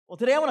Well,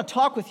 today I want to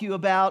talk with you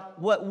about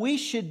what we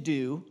should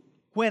do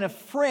when a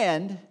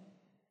friend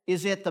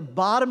is at the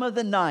bottom of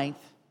the ninth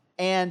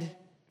and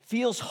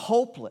feels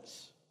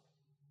hopeless,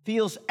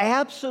 feels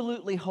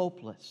absolutely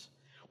hopeless.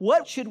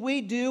 What should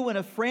we do when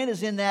a friend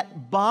is in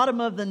that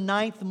bottom of the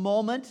ninth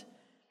moment,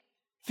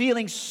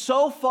 feeling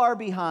so far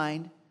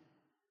behind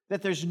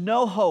that there's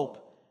no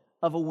hope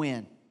of a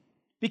win?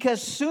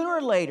 Because sooner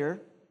or later,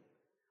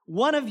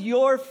 one of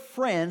your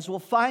friends will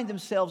find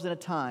themselves in a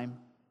time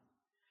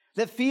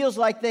that feels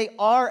like they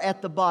are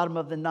at the bottom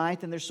of the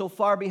ninth and they're so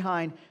far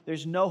behind,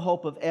 there's no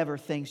hope of ever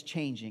things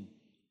changing,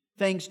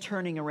 things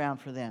turning around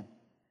for them.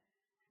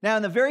 Now,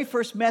 in the very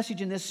first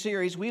message in this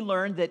series, we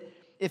learned that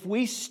if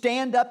we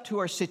stand up to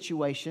our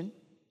situation,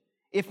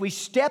 if we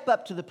step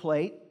up to the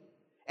plate,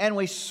 and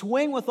we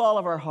swing with all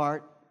of our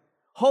heart,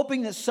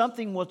 hoping that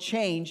something will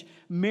change,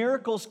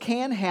 miracles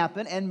can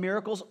happen, and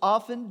miracles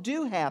often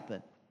do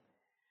happen.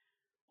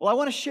 Well, I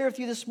want to share with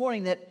you this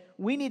morning that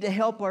we need to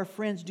help our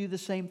friends do the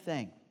same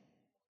thing.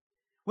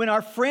 When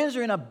our friends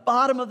are in a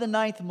bottom of the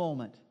ninth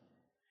moment,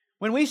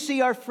 when we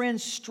see our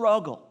friends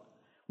struggle,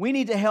 we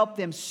need to help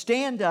them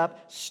stand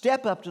up,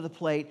 step up to the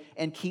plate,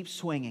 and keep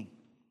swinging.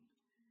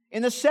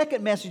 In the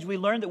second message, we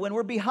learned that when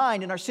we're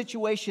behind and our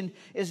situation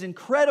is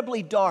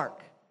incredibly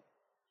dark,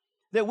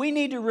 that we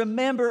need to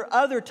remember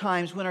other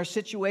times when our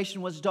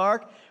situation was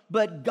dark,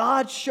 but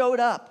God showed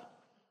up,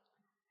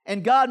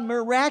 and God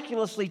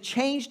miraculously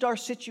changed our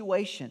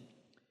situation.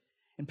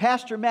 And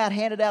Pastor Matt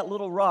handed out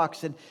little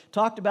rocks and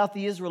talked about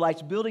the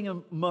Israelites building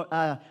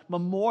a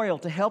memorial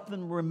to help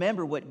them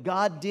remember what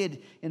God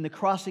did in the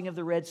crossing of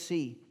the Red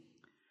Sea.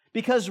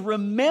 Because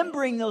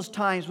remembering those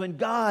times when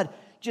God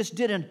just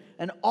did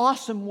an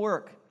awesome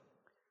work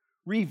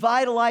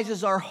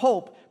revitalizes our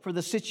hope for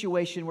the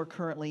situation we're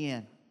currently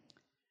in.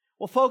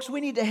 Well, folks,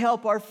 we need to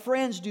help our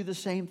friends do the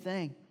same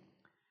thing.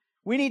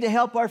 We need to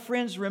help our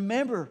friends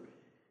remember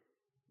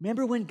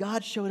when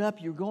God showed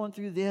up, you were going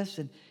through this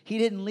and He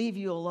didn't leave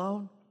you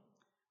alone?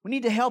 We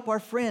need to help our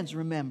friends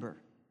remember.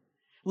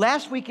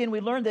 Last weekend we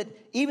learned that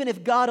even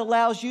if God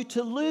allows you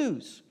to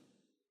lose,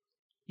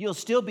 you'll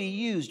still be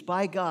used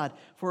by God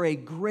for a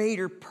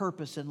greater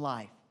purpose in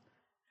life.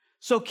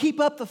 So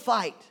keep up the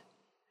fight.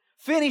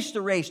 Finish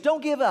the race.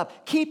 Don't give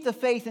up. Keep the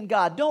faith in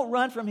God. Don't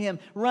run from Him.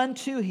 Run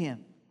to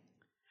Him.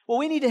 Well,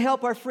 we need to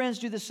help our friends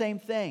do the same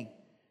thing.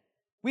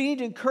 We need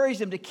to encourage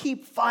them to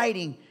keep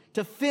fighting,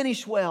 to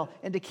finish well,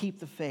 and to keep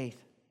the faith.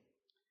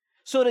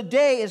 So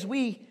today, as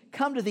we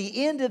come to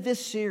the end of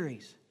this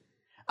series,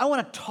 I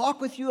want to talk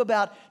with you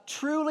about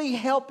truly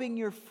helping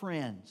your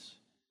friends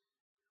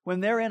when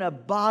they're in a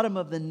bottom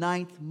of the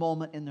ninth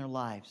moment in their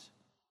lives.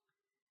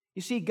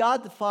 You see,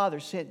 God the Father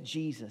sent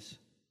Jesus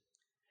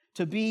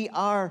to be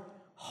our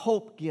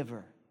hope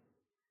giver,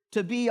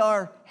 to be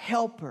our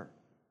helper,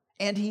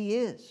 and He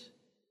is.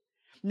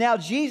 Now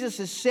Jesus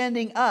is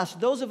sending us,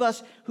 those of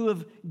us who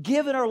have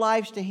given our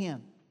lives to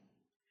Him,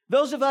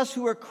 those of us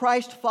who are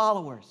Christ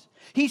followers,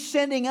 He's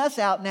sending us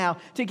out now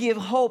to give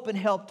hope and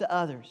help to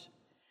others.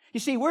 You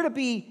see, we're to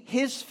be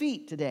His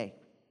feet today,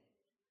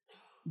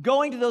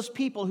 going to those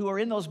people who are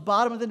in those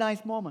bottom of the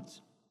ninth moments,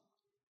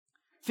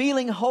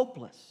 feeling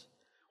hopeless.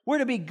 We're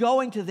to be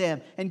going to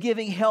them and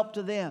giving help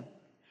to them.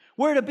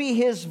 We're to be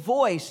His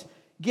voice,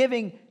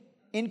 giving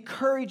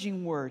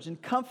encouraging words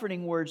and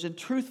comforting words and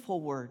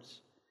truthful words.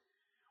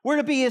 We're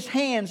to be His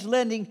hands,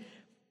 lending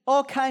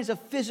all kinds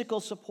of physical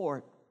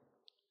support.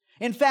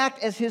 In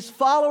fact, as His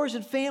followers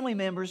and family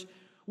members,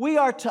 we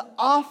are to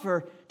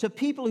offer to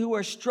people who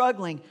are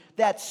struggling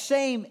that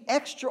same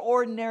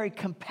extraordinary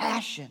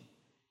compassion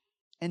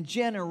and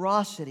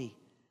generosity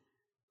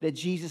that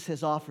Jesus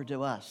has offered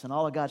to us. And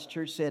all of God's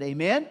church said,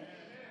 amen?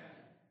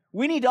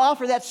 We need to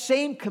offer that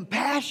same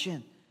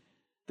compassion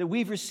that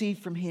we've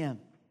received from Him.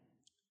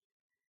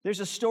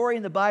 There's a story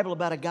in the Bible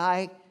about a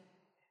guy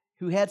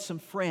who had some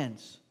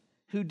friends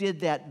who did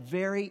that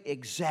very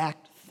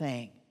exact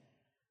thing.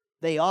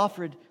 They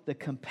offered the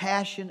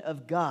compassion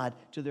of God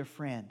to their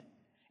friend.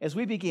 As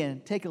we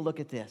begin, take a look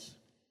at this.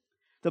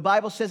 The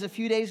Bible says a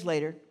few days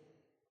later,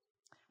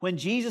 when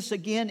Jesus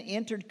again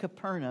entered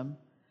Capernaum,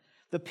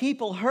 the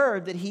people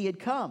heard that He had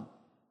come,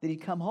 that He'd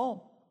come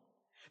home.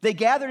 They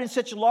gathered in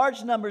such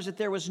large numbers that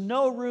there was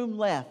no room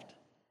left,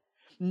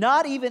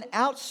 not even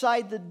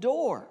outside the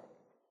door,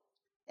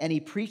 and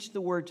He preached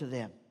the word to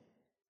them.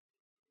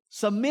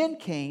 Some men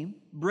came,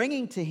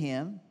 bringing to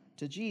Him,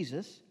 to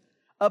Jesus,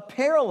 a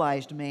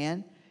paralyzed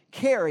man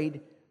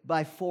carried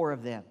by 4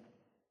 of them.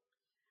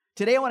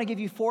 Today I want to give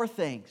you 4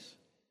 things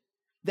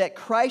that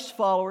Christ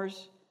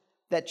followers,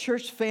 that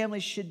church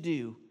families should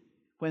do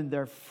when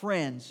their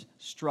friends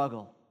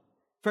struggle.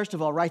 First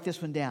of all, write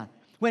this one down.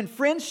 When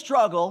friends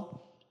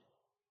struggle,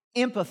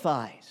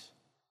 empathize.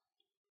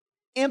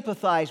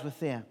 Empathize with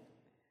them.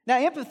 Now,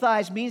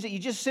 empathize means that you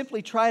just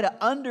simply try to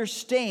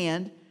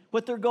understand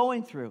what they're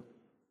going through.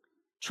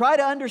 Try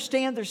to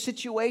understand their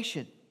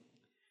situation.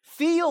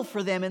 Feel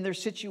for them in their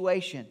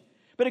situation.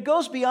 But it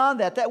goes beyond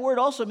that. That word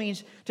also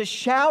means to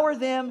shower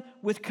them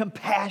with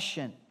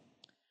compassion,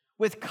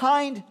 with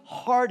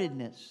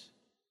kind-heartedness.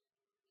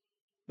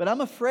 But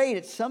I'm afraid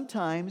that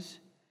sometimes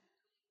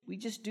we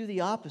just do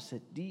the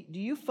opposite. Do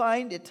you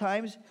find at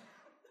times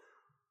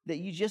that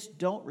you just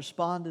don't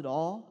respond at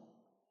all?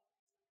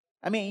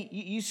 I mean,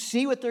 you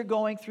see what they're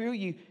going through.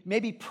 You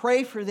maybe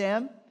pray for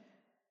them.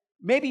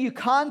 Maybe you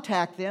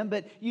contact them,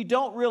 but you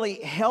don't really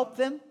help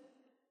them.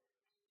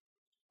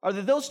 Are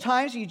there those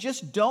times you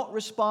just don't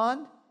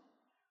respond?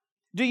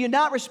 Do you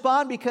not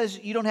respond because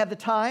you don't have the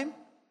time?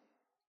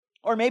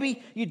 Or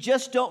maybe you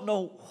just don't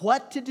know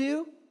what to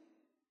do?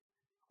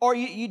 Or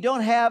you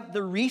don't have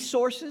the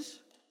resources?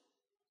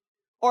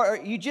 Or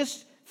you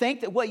just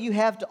think that what you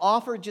have to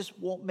offer just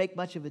won't make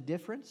much of a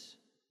difference?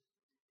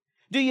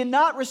 Do you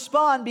not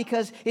respond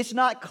because it's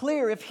not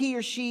clear if he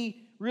or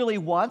she really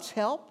wants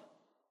help?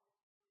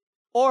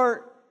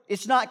 Or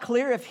it's not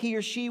clear if he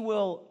or she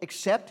will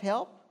accept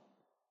help?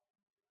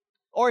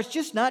 Or it's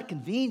just not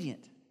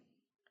convenient?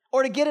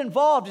 Or to get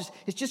involved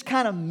is just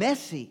kind of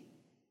messy?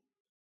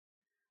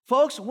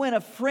 Folks, when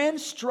a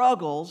friend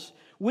struggles,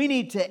 we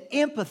need to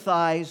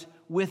empathize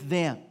with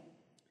them.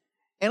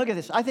 And look at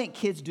this. I think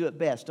kids do it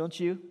best, don't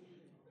you?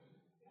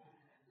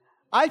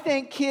 I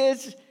think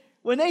kids,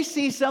 when they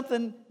see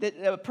something that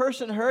a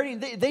person hurting,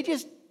 they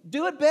just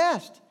do it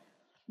best.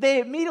 They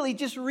immediately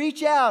just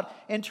reach out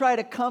and try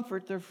to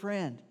comfort their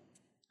friend.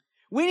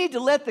 We need to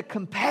let the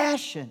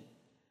compassion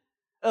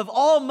of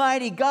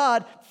Almighty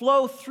God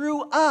flow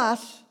through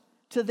us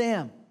to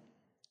them.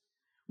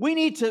 We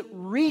need to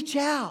reach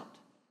out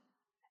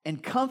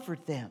and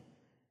comfort them,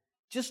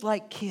 just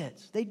like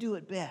kids. They do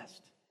it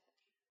best.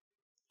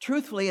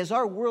 Truthfully, as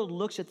our world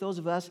looks at those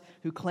of us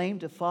who claim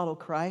to follow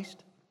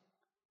Christ,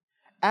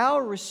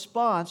 our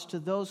response to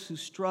those who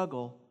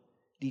struggle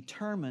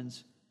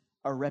determines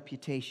our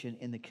reputation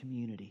in the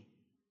community.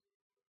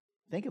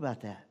 Think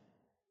about that.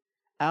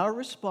 Our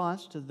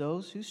response to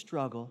those who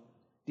struggle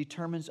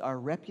determines our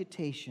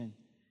reputation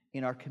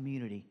in our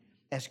community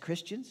as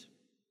Christians,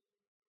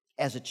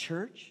 as a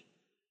church.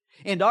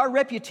 And our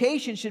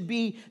reputation should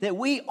be that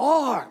we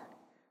are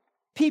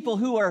people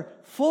who are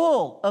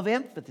full of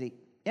empathy.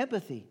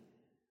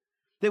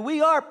 That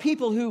we are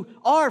people who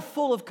are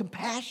full of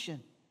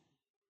compassion.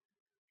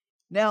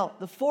 Now,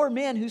 the 4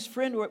 men whose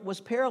friend was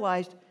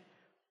paralyzed,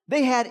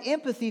 they had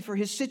empathy for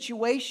his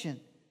situation,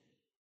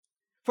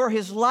 for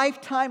his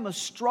lifetime of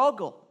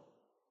struggle.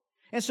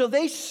 And so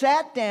they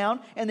sat down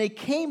and they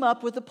came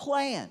up with a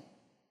plan.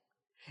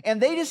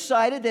 And they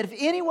decided that if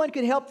anyone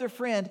could help their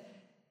friend,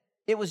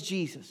 it was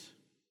Jesus.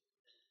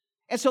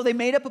 And so they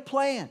made up a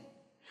plan.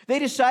 They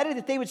decided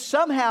that they would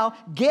somehow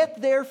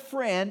get their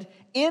friend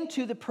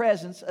into the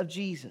presence of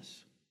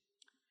Jesus.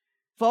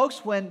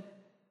 Folks, when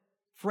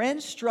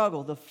friends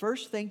struggle, the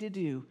first thing to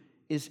do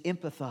is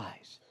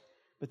empathize.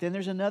 But then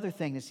there's another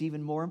thing that's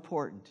even more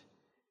important.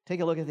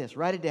 Take a look at this.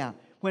 Write it down.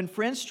 When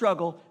friends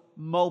struggle,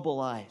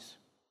 mobilize.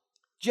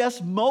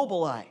 Just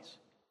mobilize.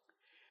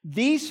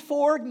 These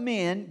 4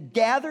 men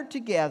gathered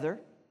together.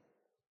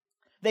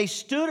 They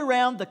stood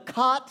around the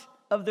cot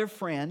of their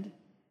friend,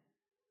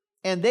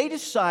 and they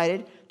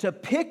decided to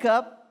pick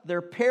up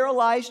their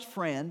paralyzed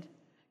friend,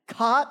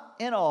 cot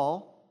and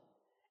all,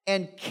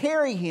 and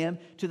carry him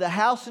to the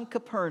house in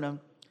Capernaum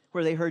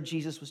where they heard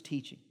Jesus was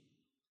teaching.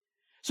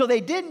 So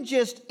they didn't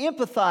just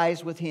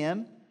empathize with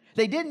him.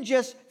 They didn't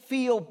just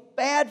feel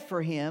bad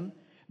for him.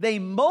 They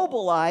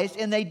mobilized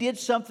and they did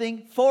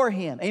something for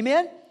him.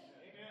 Amen? Amen.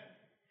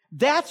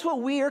 That's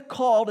what we are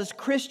called as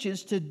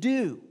Christians to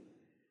do.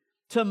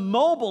 To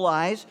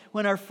mobilize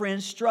when our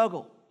friends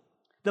struggle.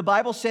 The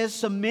Bible says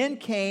some men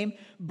came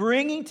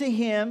bringing to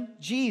him,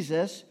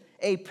 Jesus,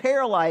 a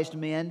paralyzed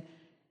man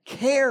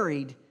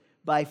carried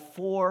by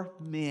 4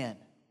 men.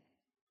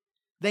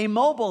 They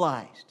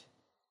mobilized.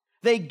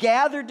 They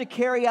gathered to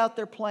carry out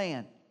their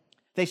plan.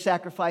 They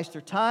sacrificed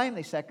their time.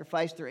 They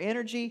sacrificed their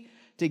energy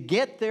to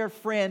get their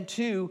friend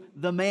to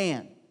the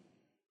man,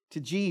 to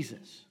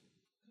Jesus.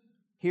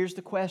 Here's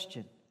the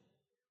question.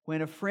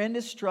 When a friend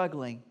is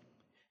struggling,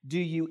 do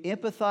you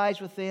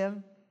empathize with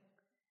them?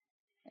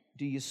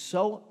 Do you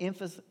so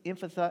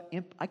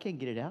empathize? I can't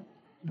get it out.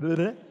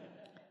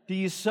 Do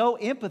you so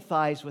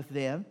empathize with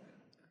them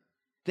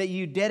that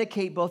you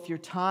dedicate both your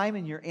time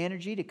and your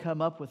energy to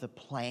come up with a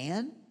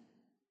plan?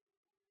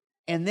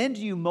 And then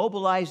do you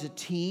mobilize a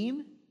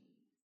team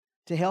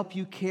to help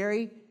you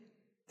carry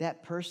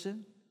that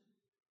person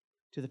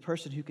to the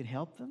person who can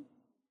help them?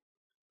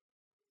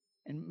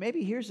 And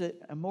maybe here's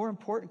a more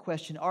important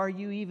question. Are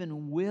you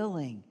even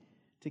willing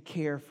to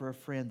care for a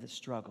friend that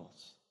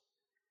struggles?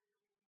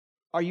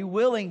 Are you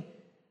willing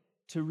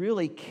to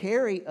really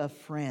carry a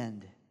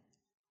friend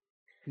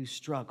who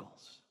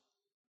struggles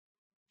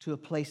to a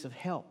place of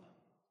help?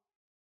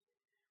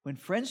 When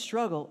friends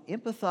struggle,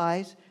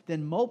 empathize,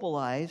 then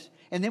mobilize.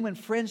 And then when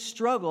friends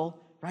struggle,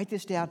 write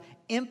this down,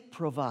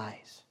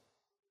 improvise.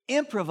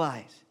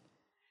 Improvise.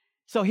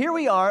 So here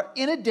we are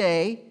in a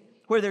day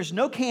where there's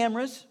no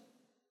cameras,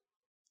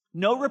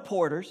 no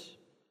reporters,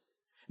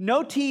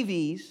 no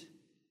TVs,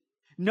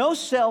 no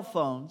cell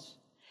phones,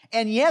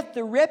 and yet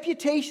the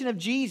reputation of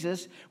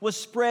Jesus was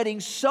spreading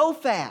so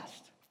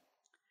fast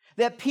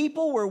that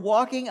people were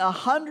walking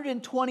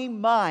 120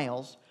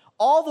 miles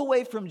all the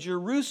way from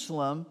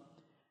Jerusalem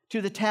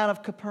to the town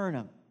of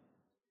Capernaum,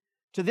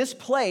 to this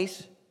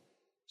place,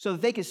 so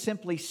that they could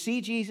simply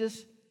see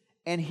Jesus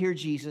and hear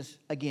Jesus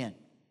again.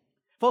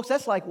 Folks,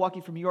 that's like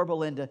walking from Yorba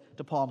Linda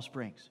to Palm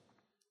Springs.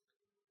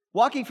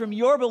 Walking from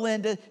Yorba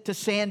Linda to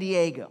San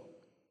Diego,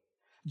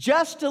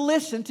 just to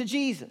listen to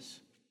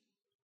Jesus.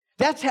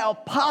 That's how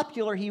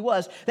popular he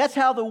was. That's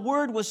how the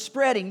word was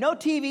spreading. No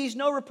TVs,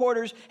 no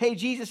reporters. Hey,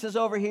 Jesus is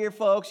over here,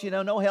 folks.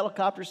 No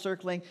helicopters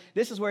circling.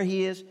 This is where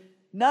he is.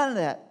 None of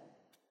that.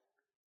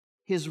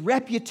 His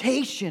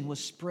reputation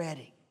was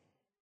spreading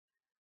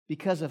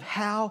because of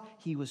how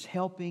he was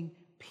helping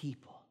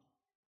people.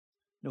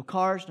 No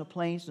cars, no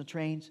planes, no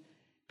trains.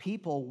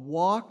 People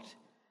walked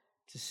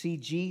to see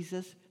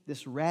Jesus,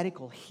 this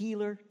radical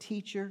healer,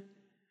 teacher,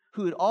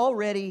 who had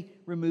already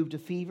removed a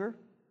fever,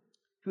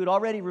 who had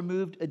already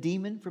removed a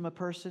demon from a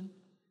person,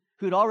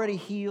 who had already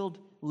healed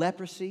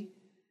leprosy,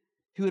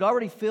 who had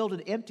already filled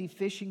an empty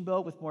fishing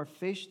boat with more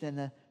fish than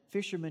the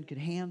fisherman could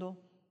handle.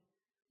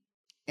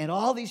 And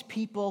all these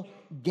people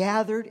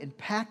gathered and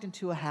packed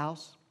into a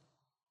house.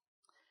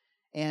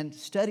 And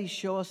studies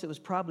show us it was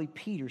probably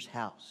Peter's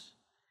house.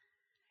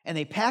 And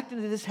they packed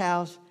into this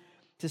house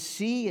to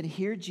see and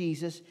hear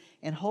Jesus,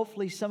 and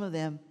hopefully some of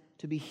them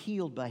to be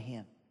healed by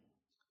him.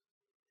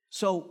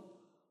 So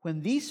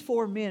when these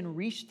 4 men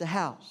reached the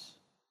house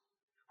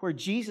where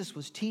Jesus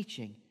was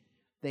teaching,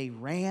 they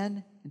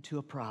ran into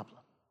a problem.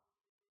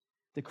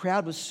 The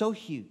crowd was so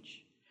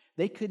huge,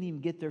 they couldn't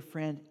even get their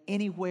friend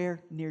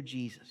anywhere near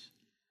Jesus.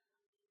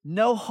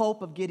 No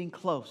hope of getting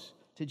close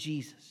to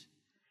Jesus.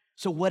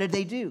 So what did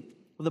they do?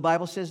 Well, the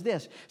Bible says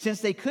this: since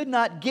they could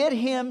not get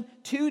him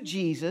to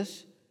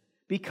Jesus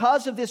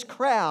because of this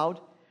crowd,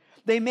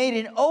 they made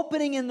an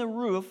opening in the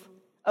roof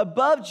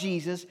above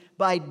Jesus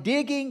by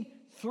digging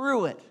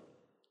through it.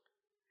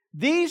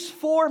 These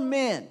 4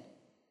 men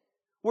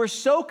were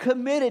so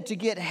committed to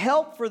get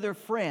help for their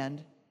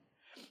friend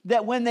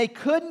that when they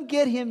couldn't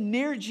get him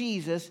near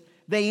Jesus,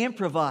 they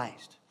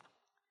improvised.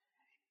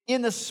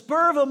 In the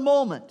spur of a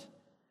moment,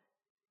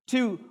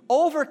 to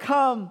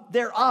overcome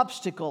their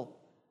obstacle,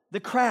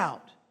 the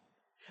crowd,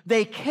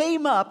 they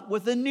came up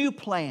with a new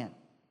plan.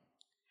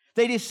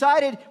 They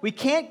decided we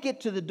can't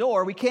get to the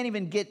door. We can't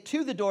even get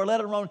to the door,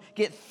 let alone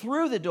get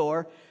through the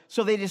door.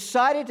 So they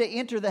decided to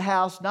enter the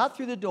house, not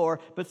through the door,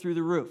 but through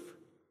the roof.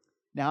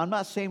 Now, I'm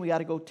not saying we got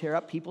to go tear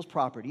up people's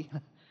property,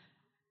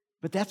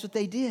 but that's what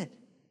they did.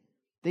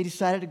 They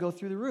decided to go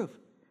through the roof.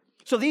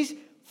 So these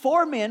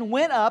 4 men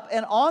went up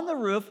and on the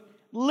roof,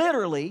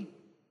 literally,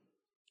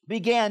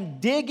 began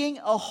digging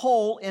a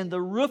hole in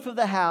the roof of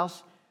the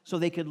house so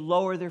they could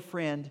lower their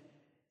friend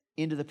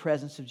into the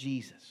presence of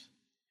Jesus.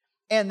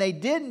 And they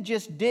didn't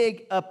just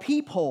dig a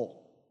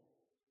peephole.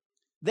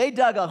 They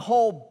dug a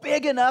hole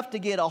big enough to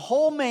get a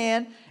whole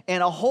man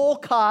and a whole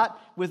cot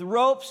with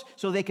ropes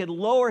so they could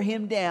lower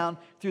him down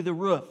through the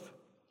roof.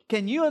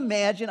 Can you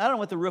imagine? I don't know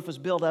what the roof was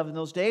built of in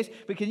those days,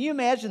 but can you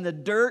imagine the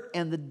dirt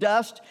and the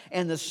dust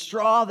and the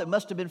straw that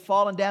must have been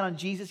falling down on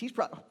Jesus? He's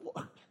probably...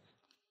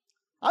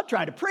 I'm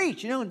trying to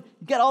preach, and you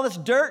got all this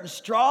dirt and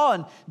straw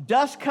and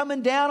dust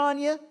coming down on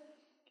you.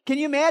 Can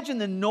you imagine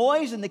the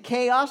noise and the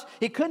chaos?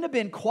 It couldn't have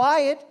been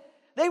quiet.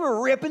 They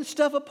were ripping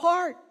stuff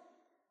apart.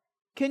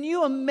 Can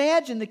you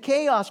imagine the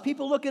chaos?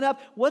 People looking up,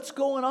 what's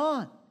going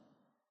on?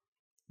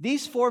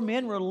 These 4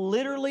 men were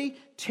literally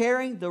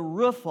tearing the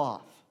roof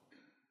off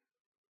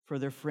for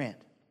their friend.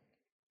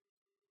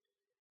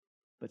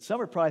 But some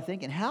are probably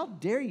thinking, how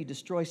dare you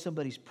destroy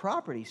somebody's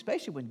property,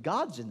 especially when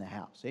God's in the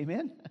house?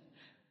 Amen?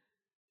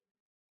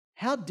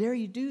 How dare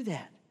you do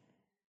that?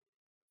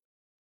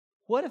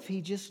 What if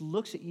he just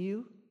looks at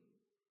you?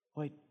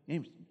 Wait,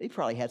 they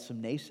probably had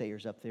some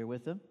naysayers up there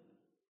with them.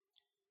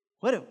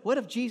 What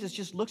if Jesus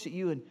just looks at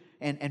you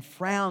and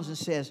frowns and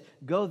says,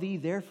 "Go thee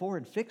therefore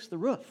and fix the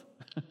roof"?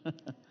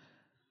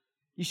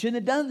 You shouldn't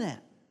have done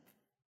that.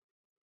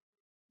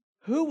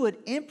 Who would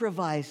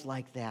improvise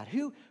like that?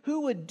 Who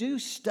would do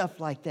stuff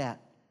like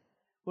that?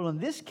 Well, in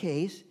this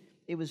case,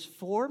 it was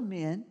 4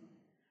 men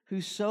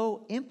who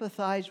so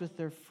empathized with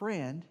their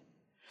friend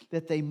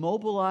that they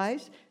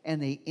mobilized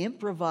and they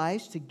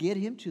improvised to get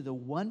him to the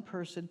one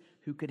person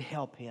who could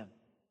help him.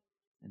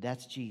 And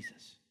that's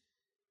Jesus.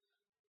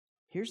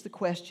 Here's the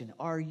question: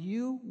 are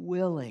you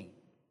willing,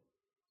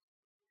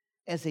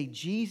 as a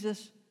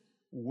Jesus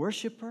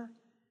worshiper,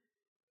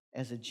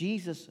 as a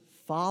Jesus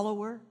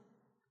follower,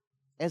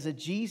 as a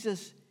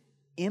Jesus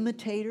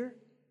imitator,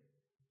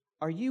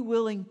 are you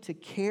willing to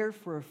care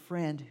for a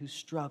friend who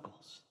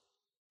struggles?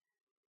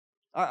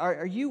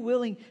 Are you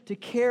willing to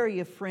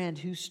carry a friend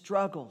who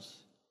struggles?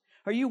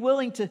 Are you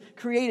willing to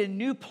create a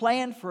new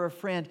plan for a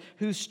friend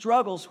who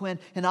struggles when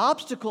an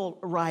obstacle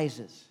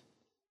arises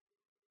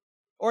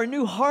or a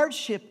new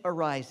hardship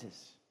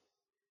arises?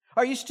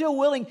 Are you still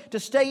willing to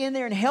stay in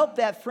there and help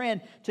that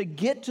friend to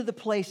get to the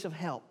place of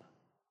help?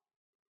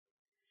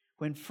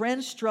 When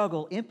friends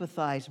struggle,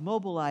 empathize,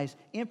 mobilize,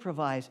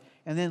 improvise,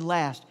 and then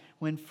last,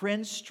 when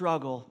friends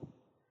struggle,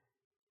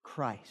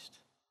 Christ.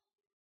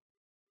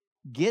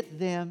 Get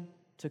them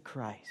to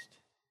Christ.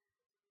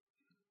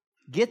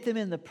 Get them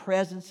in the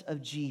presence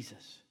of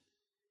Jesus.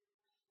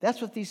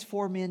 That's what these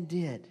 4 men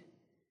did.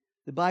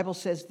 The Bible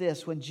says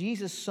this, when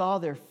Jesus saw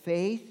their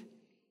faith,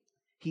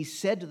 He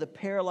said to the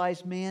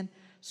paralyzed man,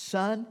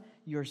 "Son,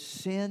 your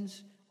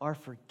sins are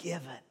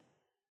forgiven."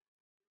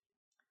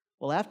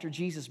 Well, after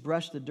Jesus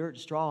brushed the dirt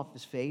and straw off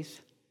His face,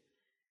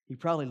 He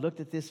probably looked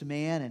at this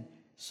man and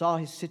saw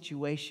his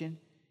situation.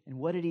 And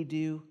what did He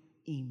do?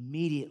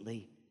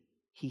 Immediately,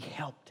 He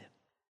helped him.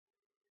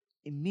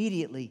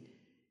 Immediately,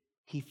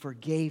 He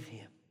forgave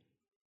him.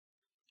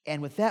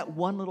 And with that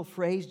one little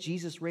phrase,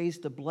 Jesus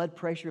raised the blood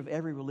pressure of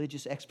every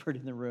religious expert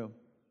in the room.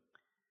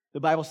 The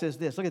Bible says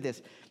this. Look at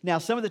this. Now,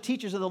 some of the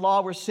teachers of the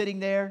law were sitting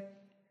there,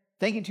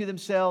 thinking to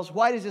themselves,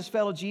 "Why does this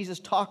fellow Jesus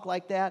talk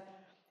like that?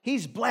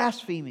 He's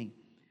blaspheming.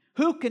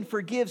 Who can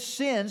forgive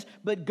sins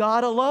but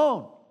God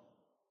alone?"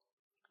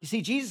 You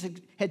see, Jesus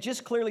had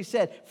just clearly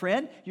said,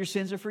 "Friend, your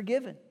sins are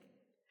forgiven."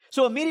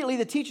 So immediately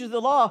the teachers of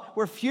the law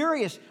were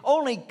furious.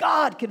 Only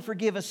God can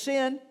forgive a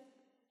sin.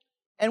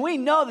 And we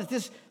know that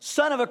this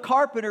son of a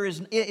carpenter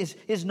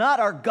is not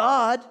our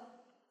God.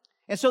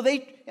 And so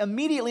they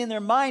immediately in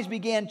their minds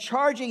began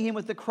charging Him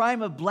with the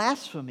crime of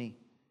blasphemy.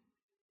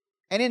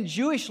 And in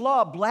Jewish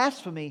law,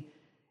 blasphemy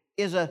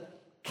is a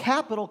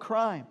capital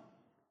crime.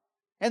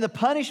 And the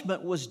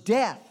punishment was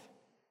death.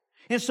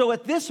 And so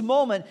at this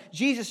moment,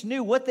 Jesus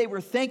knew what they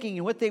were thinking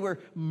and what they were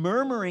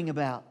murmuring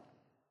about.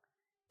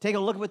 Take a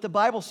look at what the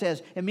Bible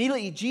says.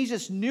 Immediately,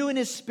 Jesus knew in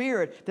His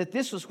spirit that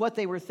this was what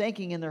they were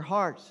thinking in their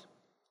hearts.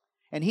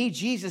 And He,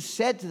 Jesus,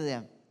 said to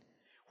them,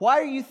 "Why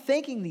are you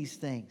thinking these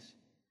things?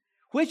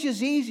 Which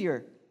is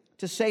easier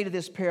to say to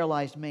this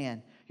paralyzed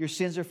man, 'Your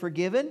sins are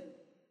forgiven,'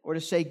 or to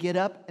say, 'Get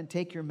up and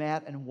take your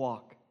mat and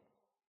walk'?"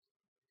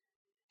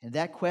 And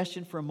that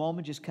question for a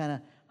moment just kind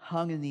of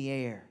hung in the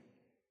air.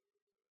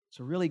 It's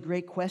a really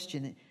great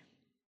question.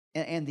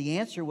 And the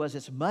answer was,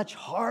 it's much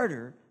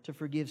harder to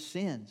forgive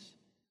sins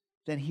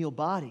than heal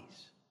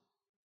bodies.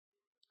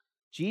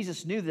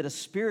 Jesus knew that a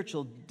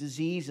spiritual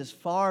disease is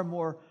far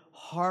more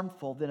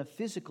harmful than a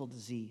physical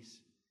disease.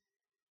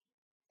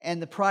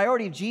 And the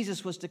priority of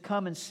Jesus was to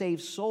come and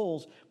save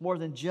souls more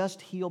than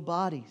just heal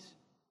bodies.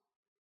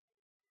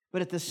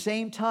 But at the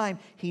same time,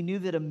 He knew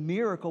that a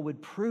miracle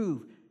would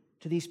prove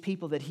to these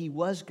people that He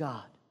was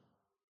God.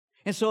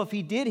 And so if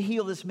He did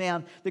heal this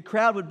man, the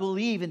crowd would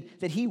believe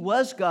that He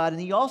was God,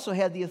 and He also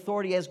had the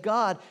authority as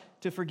God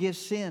to forgive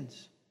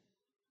sins.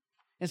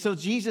 And so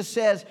Jesus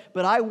says,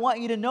 "But I want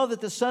you to know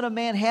that the Son of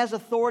Man has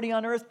authority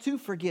on earth to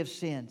forgive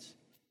sins."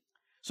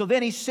 So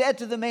then He said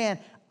to the man,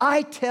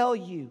 "I tell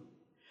you,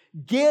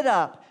 get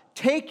up,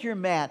 take your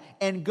mat,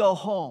 and go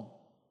home."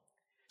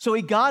 So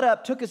he got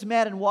up, took his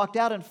mat, and walked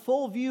out in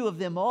full view of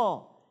them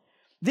all.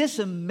 This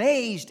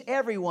amazed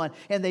everyone,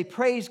 and they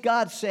praised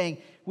God,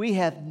 saying, "We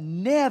have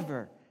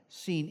never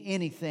seen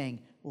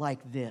anything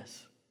like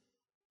this."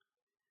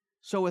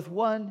 So with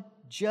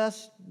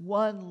just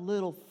one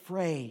little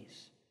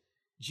phrase,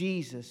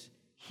 Jesus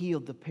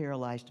healed the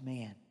paralyzed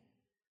man.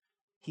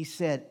 He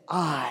said,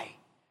 I,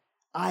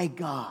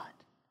 God,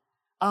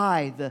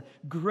 I, the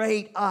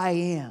great I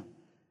am,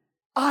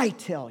 I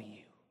tell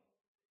you,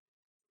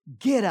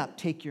 get up,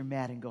 take your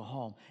mat, and go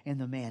home. And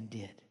the man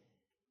did.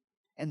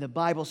 And the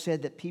Bible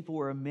said that people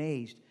were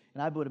amazed.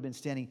 And I would have been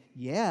standing,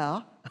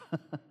 yeah.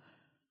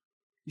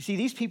 You see,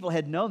 these people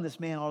had known this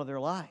man all of their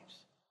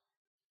lives.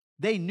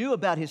 They knew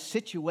about his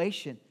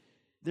situation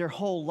their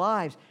whole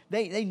lives.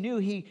 They knew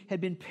he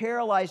had been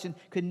paralyzed and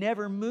could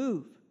never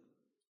move.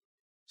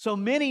 So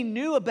many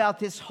knew about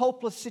this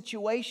hopeless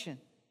situation.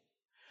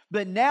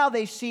 But now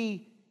they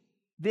see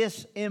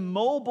this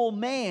immobile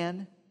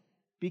man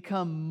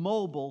become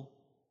mobile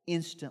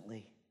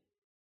instantly.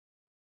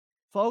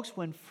 Folks,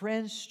 when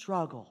friends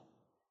struggle,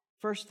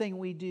 first thing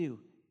we do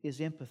is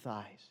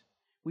empathize.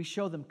 We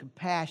show them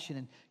compassion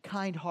and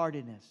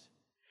kind-heartedness.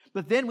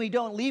 But then we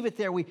don't leave it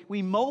there.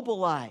 We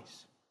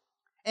mobilize.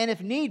 And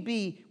if need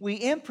be, we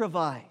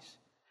improvise.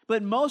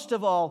 But most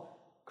of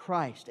all,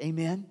 Christ.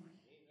 Amen?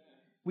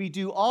 We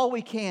do all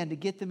we can to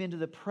get them into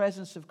the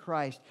presence of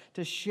Christ,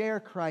 to share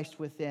Christ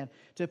with them,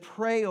 to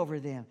pray over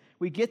them.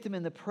 We get them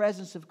in the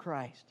presence of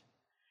Christ.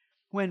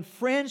 When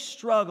friends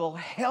struggle,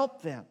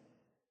 help them.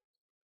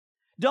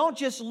 Don't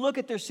just look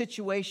at their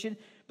situation,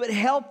 but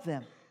help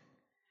them.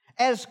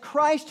 As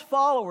Christ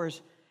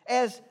followers,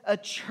 as a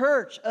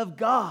church of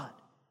God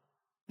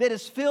that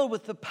is filled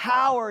with the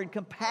power and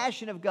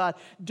compassion of God,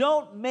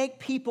 don't make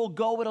people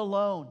go it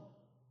alone.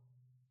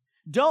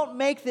 Don't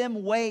make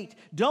them wait.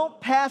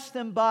 Don't pass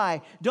them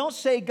by. Don't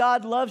say,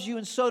 God loves you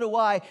and so do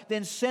I,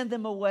 then send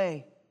them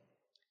away.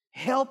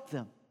 Help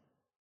them.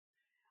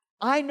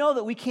 I know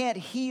that we can't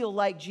heal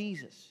like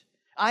Jesus.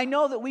 I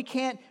know that we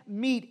can't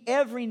meet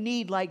every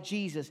need like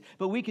Jesus,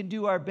 but we can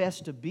do our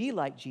best to be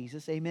like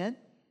Jesus. Amen?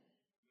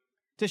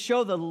 To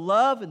show the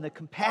love and the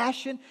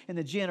compassion and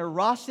the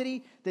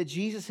generosity that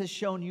Jesus has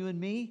shown you and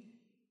me.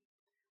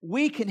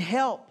 We can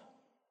help.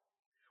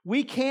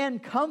 We can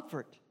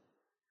comfort.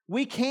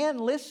 We can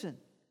listen.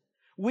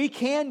 We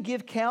can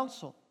give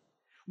counsel.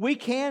 We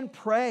can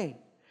pray.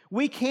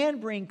 We can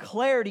bring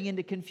clarity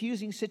into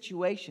confusing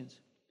situations.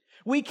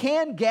 We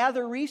can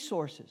gather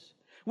resources.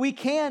 We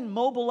can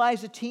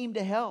mobilize a team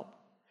to help.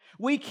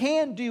 We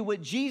can do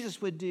what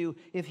Jesus would do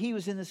if He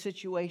was in the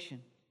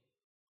situation.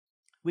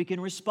 We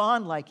can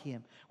respond like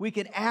Him. We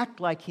can act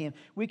like Him.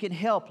 We can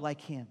help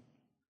like Him.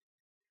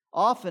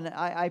 Often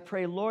I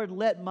pray, Lord,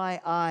 let my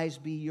eyes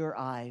be your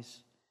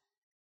eyes.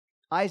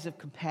 Eyes of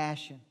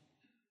compassion.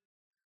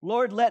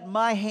 Lord, let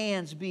my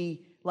hands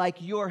be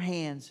like your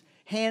hands.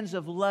 Hands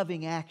of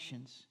loving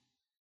actions.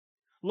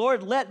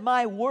 Lord, let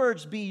my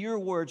words be your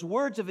words.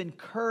 Words of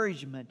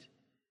encouragement,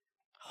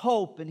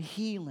 hope, and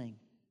healing.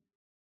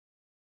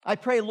 I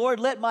pray, Lord,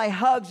 let my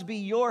hugs be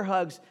your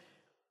hugs.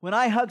 When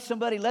I hug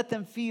somebody, let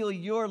them feel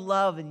your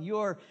love and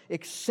your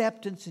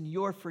acceptance and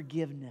your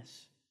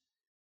forgiveness.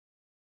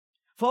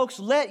 Folks,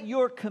 let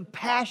your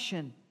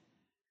compassion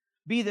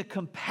be the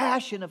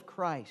compassion of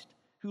Christ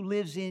who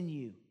lives in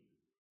you.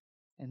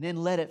 And then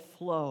let it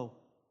flow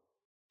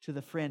to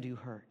the friend who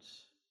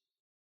hurts.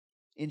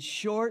 In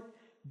short,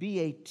 be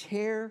a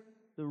tear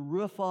the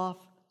roof off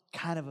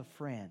kind of a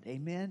friend.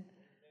 Amen?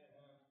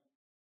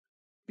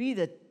 Be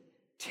the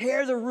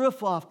tear the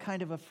roof off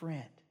kind of a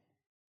friend.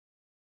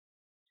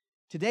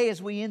 Today,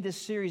 as we end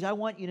this series, I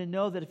want you to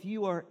know that if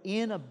you are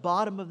in a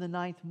bottom of the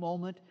ninth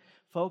moment,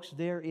 folks,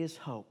 there is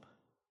hope.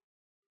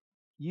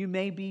 You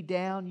may be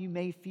down, you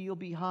may feel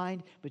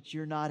behind, but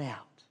you're not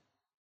out.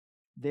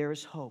 There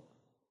is hope.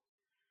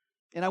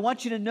 And I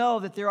want you to know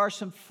that there are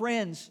some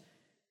friends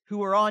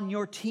who are on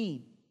your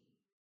team.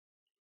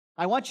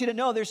 I want you to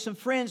know there's some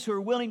friends who are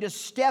willing to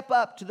step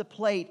up to the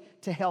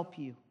plate to help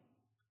you.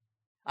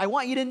 I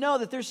want you to know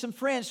that there's some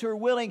friends who are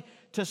willing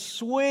to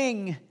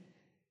swing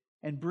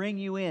and bring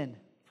you in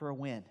for a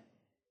win.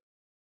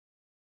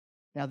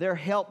 Now, their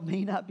help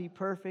may not be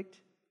perfect.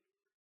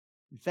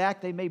 In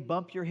fact, they may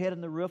bump your head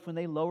on the roof when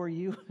they lower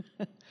you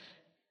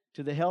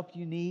to the help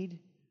you need.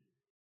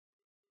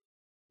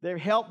 Their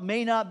help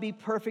may not be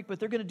perfect, but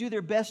they're going to do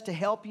their best to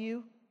help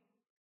you.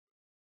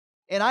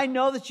 And I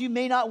know that you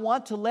may not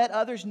want to let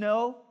others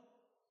know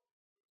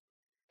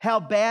how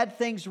bad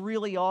things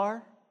really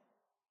are.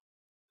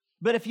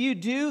 But if you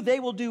do, they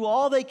will do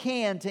all they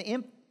can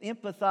to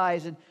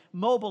empathize and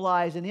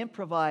mobilize and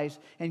improvise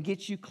and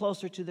get you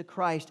closer to the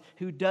Christ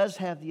who does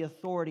have the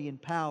authority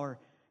and power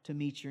to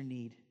meet your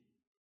need.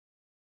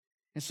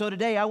 And so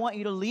today I want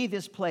you to leave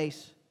this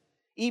place,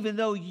 even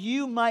though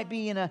you might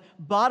be in a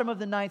bottom of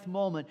the ninth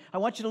moment. I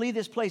want you to leave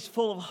this place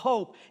full of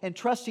hope and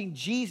trusting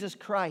Jesus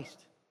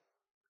Christ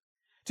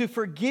to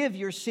forgive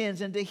your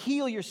sins and to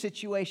heal your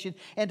situation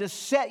and to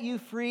set you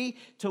free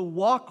to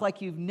walk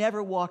like you've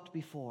never walked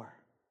before.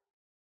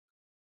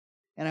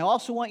 And I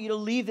also want you to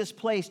leave this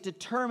place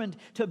determined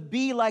to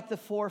be like the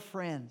four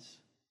friends.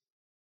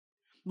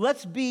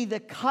 Let's be the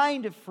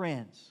kind of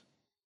friends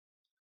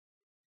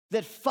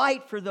that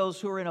fight for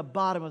those who are in a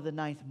bottom of the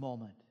ninth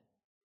moment,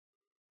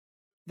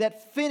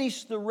 that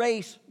finish the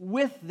race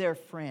with their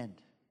friend,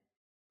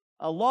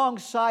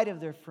 alongside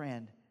of their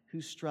friend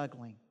who's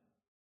struggling,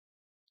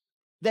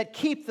 that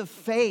keep the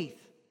faith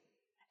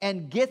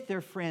and get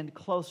their friend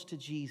close to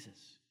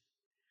Jesus.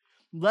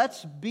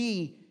 Let's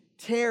be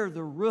tear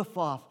the roof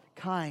off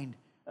kind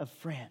of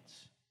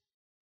friends.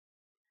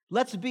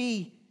 Let's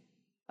be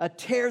a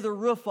tear the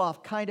roof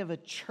off kind of a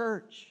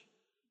church.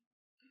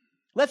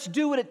 Let's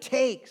do what it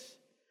takes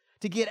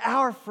to get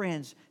our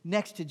friends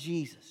next to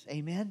Jesus.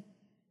 Amen?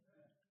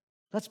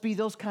 Let's be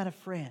those kind of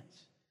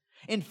friends.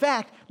 In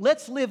fact,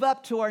 let's live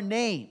up to our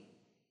name.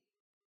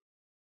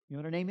 You know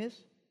what our name is?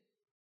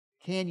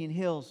 Canyon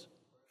Hills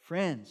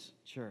Friends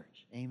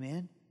Church.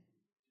 Amen?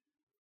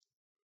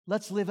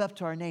 Let's live up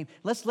to our name.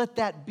 Let's let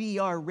that be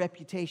our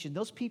reputation.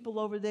 Those people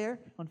over there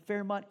on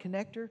Fairmont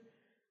Connector,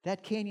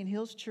 that Canyon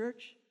Hills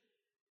Church,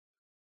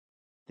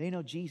 they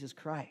know Jesus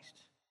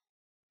Christ.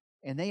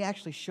 And they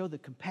actually show the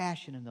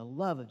compassion and the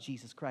love of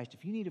Jesus Christ.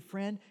 If you need a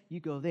friend, you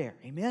go there.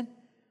 Amen?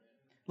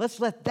 Let's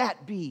let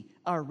that be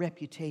our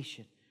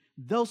reputation.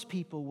 Those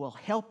people will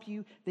help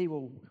you. They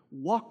will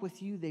walk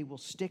with you. They will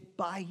stick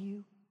by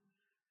you.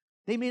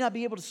 They may not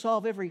be able to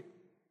solve every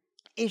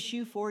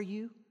issue for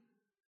you,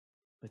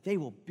 but they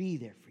will be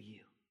there for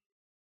you.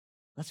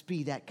 Let's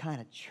be that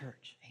kind of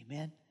church.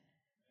 Amen?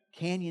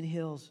 Canyon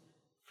Hills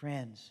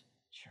Friends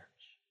Church.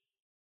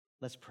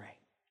 Let's pray.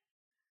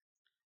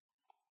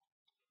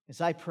 As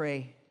I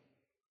pray,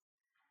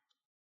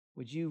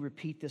 would you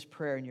repeat this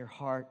prayer in your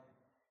heart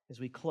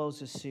as we close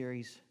this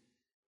series?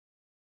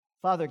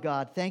 Father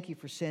God, thank you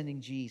for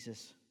sending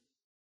Jesus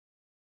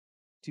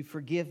to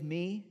forgive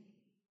me,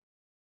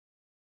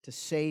 to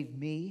save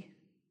me,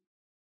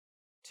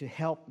 to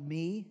help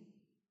me,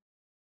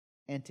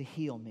 and to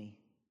heal me.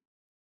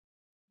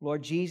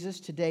 Lord Jesus,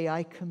 today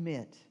I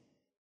commit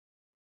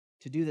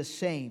to do the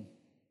same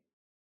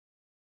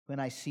when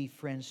I see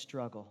friends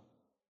struggle.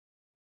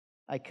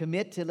 I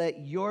commit to let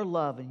your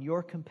love and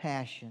your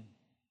compassion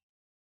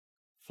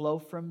flow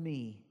from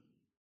me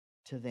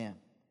to them.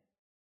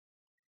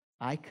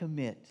 I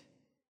commit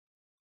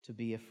to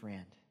be a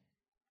friend.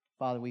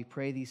 Father, we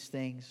pray these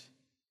things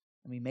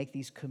And we make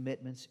these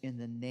commitments in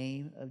the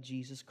name of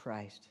Jesus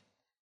Christ,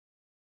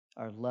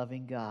 our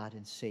loving God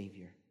and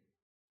Savior.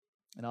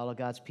 And all of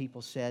God's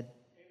people said,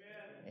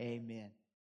 Amen. Amen.